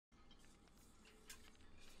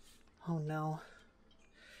Oh no.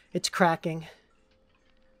 It's cracking.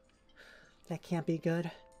 That can't be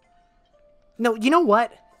good. No, you know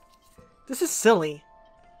what? This is silly.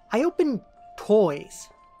 I opened toys.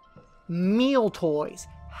 Meal toys.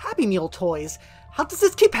 Happy Meal toys. How does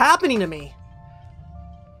this keep happening to me?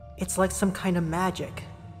 It's like some kind of magic.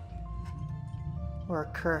 Or a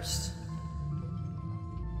curse.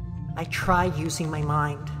 I tried using my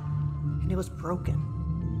mind, and it was broken.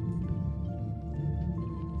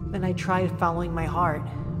 Then I tried following my heart,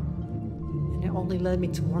 and it only led me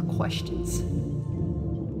to more questions.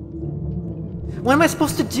 What am I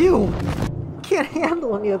supposed to do? I can't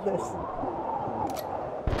handle any of this.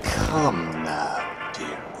 Come now,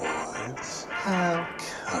 dear boys. Have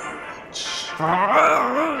courage.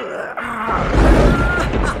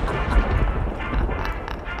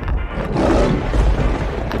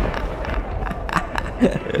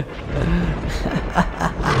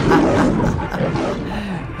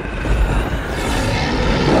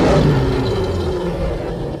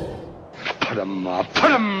 Put 'em up!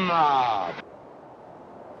 Put 'em up!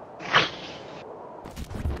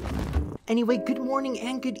 Anyway, good morning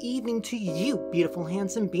and good evening to you, beautiful,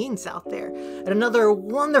 handsome beings out there. And another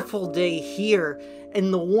wonderful day here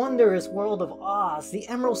in the wondrous world of Oz, the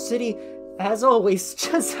Emerald City, as always,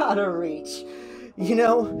 just out of reach. You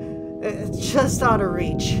know, just out of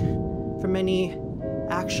reach from any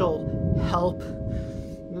actual help.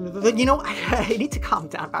 But you know, I need to calm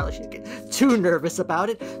down. I shouldn't get too nervous about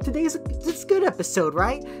it. It's a good episode,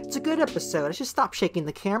 right? It's a good episode. I should stop shaking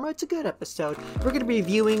the camera. It's a good episode. We're going to be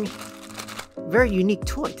reviewing a very unique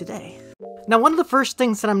toy today. Now, one of the first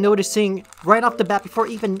things that I'm noticing right off the bat before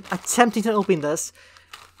even attempting to open this,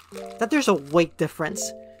 that there's a weight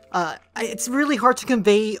difference. It's really hard to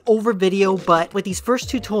convey over video, but with these first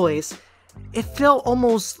two toys, it felt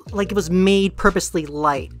almost like it was made purposely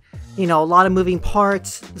light. You know, a lot of moving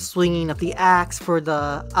parts, the swinging of the axe for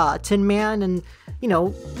the Tin Man, and, you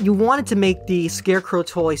know, you wanted to make the Scarecrow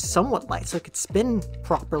toy somewhat light so it could spin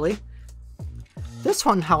properly. This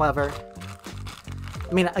one, however,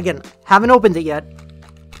 I mean, again, haven't opened it yet.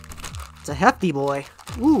 It's a hefty boy.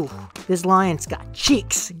 Ooh, this lion's got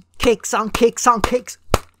cheeks. Cakes on cakes on cakes.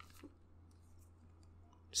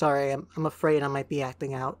 Sorry, I'm afraid I might be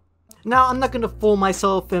acting out. Now, I'm not going to fool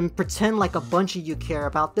myself and pretend like a bunch of you care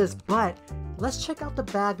about this, but let's check out the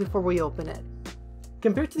bag before we open it.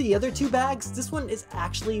 Compared to the other two bags, this one is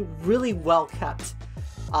actually really well kept.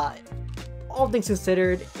 All things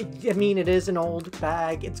considered, I mean, it is an old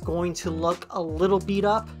bag. It's going to look a little beat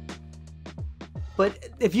up. But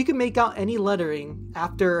if you can make out any lettering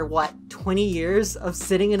after, what, 20 years of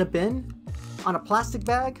sitting in a bin on a plastic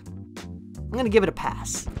bag, I'm going to give it a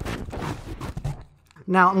pass.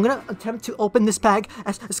 Now, I'm going to attempt to open this bag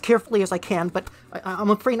as carefully as I can, but I'm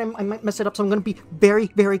afraid I might mess it up, so I'm going to be very,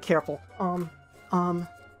 very careful. Let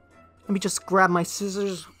me just grab my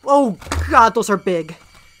scissors. Oh, God, those are big.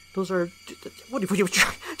 Those are... What are you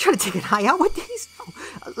trying to take an eye out with these?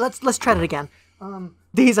 Oh, let's try it again.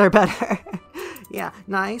 These are better. Yeah,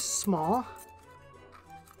 nice, small.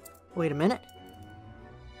 Wait a minute.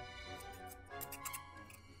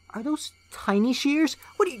 Are those tiny shears?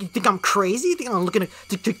 What do you think, I'm crazy? You think I'm looking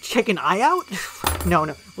to check an eye out? No.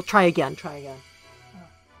 We'll try again.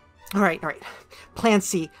 Alright. Plan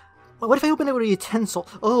C. What if I open it with a utensil?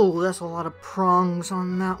 Oh, that's a lot of prongs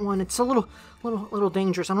on that one. It's a little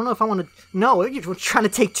dangerous. I don't know if I want to... No, you're trying to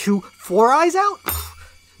take 4 eyes out?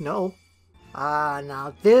 No.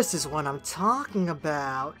 Now this is what I'm talking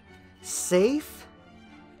about. Safe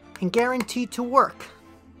and guaranteed to work.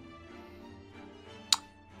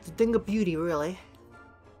 It's a thing of beauty, really.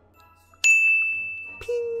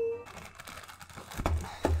 Ping!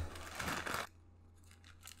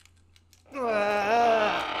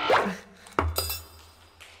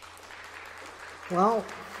 Well,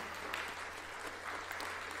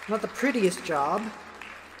 not the prettiest job,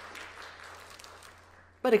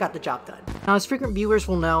 but it got the job done. Now, as frequent viewers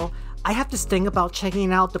will know, I have this thing about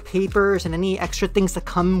checking out the papers and any extra things that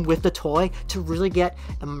come with the toy to really get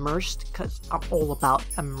immersed, because I'm all about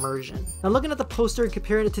immersion. Now, looking at the poster and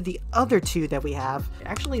comparing it to the other two that we have, it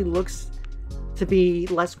actually looks to be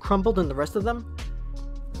less crumpled than the rest of them.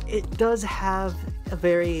 It does have a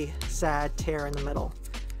very sad tear in the middle.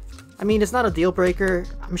 I mean, it's not a deal breaker.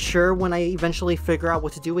 I'm sure when I eventually figure out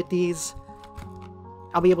what to do with these,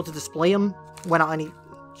 I'll be able to display them without any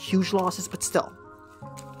huge losses, but still.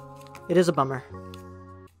 It is a bummer.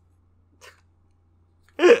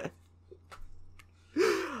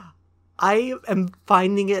 I am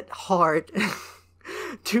finding it hard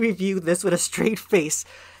to review this with a straight face.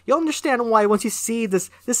 You'll understand why once you see this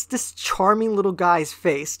charming little guy's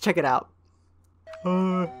face. Check it out.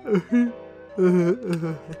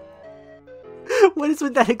 What is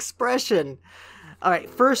with that expression? Alright,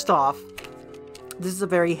 first off, this is a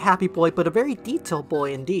very happy boy, but a very detailed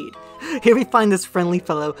boy indeed. Here we find this friendly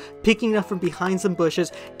fellow peeking up from behind some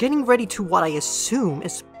bushes, getting ready to what I assume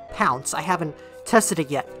is pounce. I haven't tested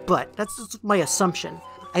it yet, but that's just my assumption.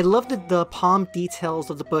 I love the palm details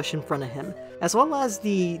of the bush in front of him, as well as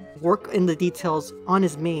the work in the details on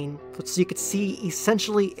his mane, so you could see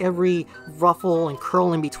essentially every ruffle and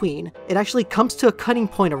curl in between. It actually comes to a cutting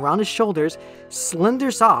point around his shoulders,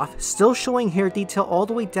 slenders off, still showing hair detail all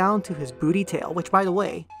the way down to his booty tail, which, by the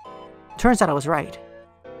way, turns out I was right.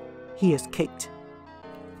 He is caked.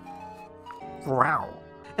 Wow.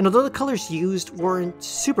 And although the colors used weren't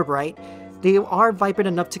super bright, they are vibrant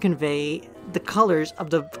enough to convey the colors of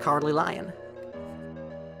the Cowardly Lion.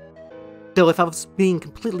 Though if I was being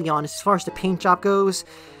completely honest, as far as the paint job goes,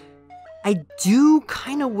 I do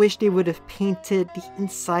kind of wish they would have painted the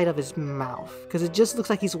inside of his mouth, because it just looks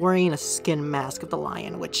like he's wearing a skin mask of the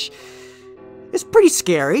lion, which is pretty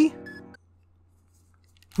scary.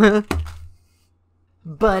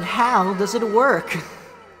 But how does it work?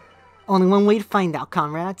 Only one way to find out,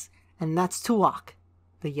 comrades, and that's to walk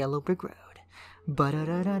the yellow brick road.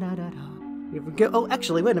 Ba-da-da-da-da-da-da. Here we go. Oh,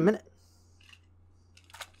 actually, wait a minute.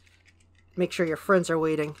 Make sure your friends are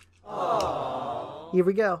waiting. Aww. Here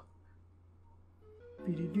we go.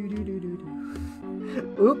 Oop.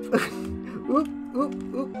 Oop, oop,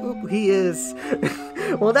 oop, oop. He is.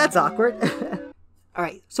 Well, that's awkward.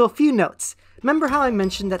 Alright, so a few notes. Remember how I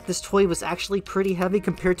mentioned that this toy was actually pretty heavy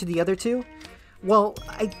compared to the other two? Well,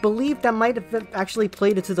 I believe that might have actually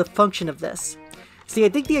played into the function of this. See, I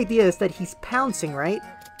think the idea is that he's pouncing, right?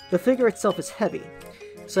 The figure itself is heavy.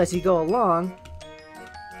 So as you go along,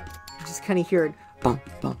 you just kind of hear it bump,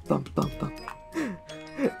 bump, bump, bump, bump.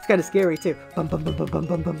 It's kind of scary too. Bump, bump, bump, bump, bump,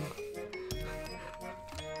 bump, bump.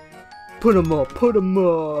 Put him up, put him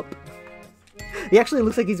up. He actually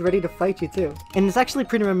looks like he's ready to fight you too. And it's actually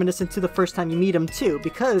pretty reminiscent to the first time you meet him too,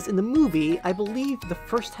 because in the movie, I believe the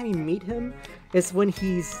first time you meet him is when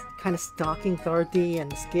he's kind of stalking Dorothy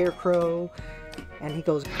and the Scarecrow, and he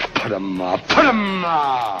goes, Put him up, put him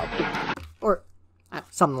up! Or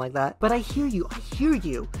something like that. But I hear you, I hear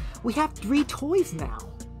you. We have 3 toys now.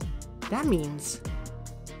 That means,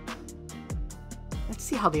 let's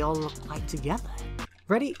see how they all look like together.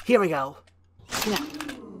 Ready? Here we go. Snap.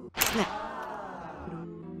 Snap.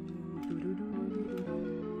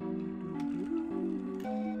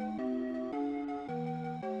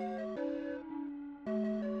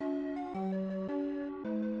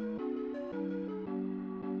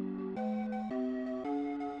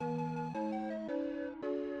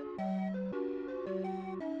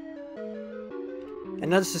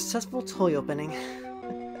 Another successful toy opening.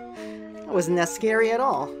 That wasn't that scary at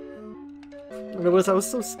all. What was I was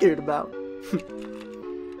so scared about?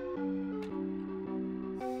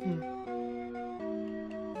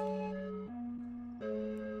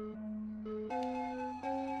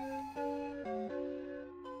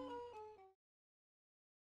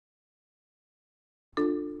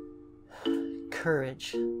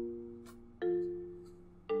 Courage.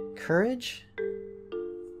 Courage?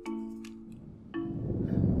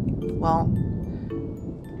 Well,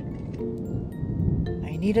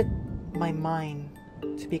 I needed my mind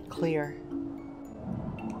to be clear.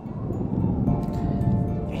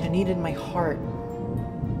 And I needed my heart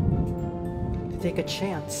to take a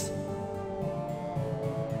chance.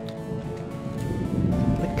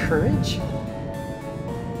 But courage?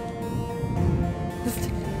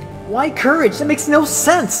 Why courage? That makes no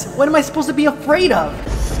sense! What am I supposed to be afraid of?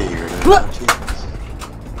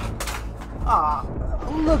 Ah,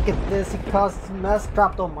 look at this, he caused a mess,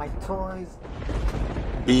 dropped all my toys.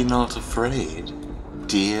 Be not afraid,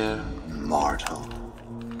 dear mortal.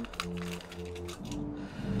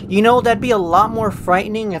 You know, that'd be a lot more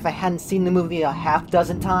frightening if I hadn't seen the movie a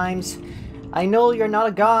half-dozen times. I know you're not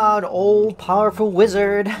a god, old powerful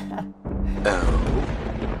wizard. Oh?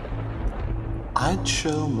 I'd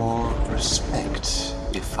show more respect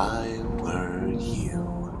if I were you.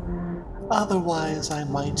 Otherwise, I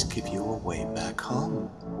might give you a way back home,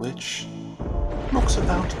 which looks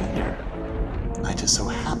about here. I just so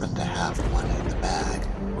happen to have one in the bag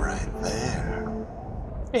right there.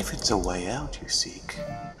 If it's a way out you seek,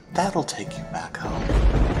 that'll take you back home.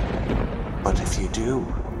 But if you do,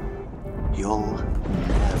 you'll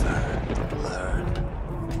never learn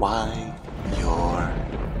why you're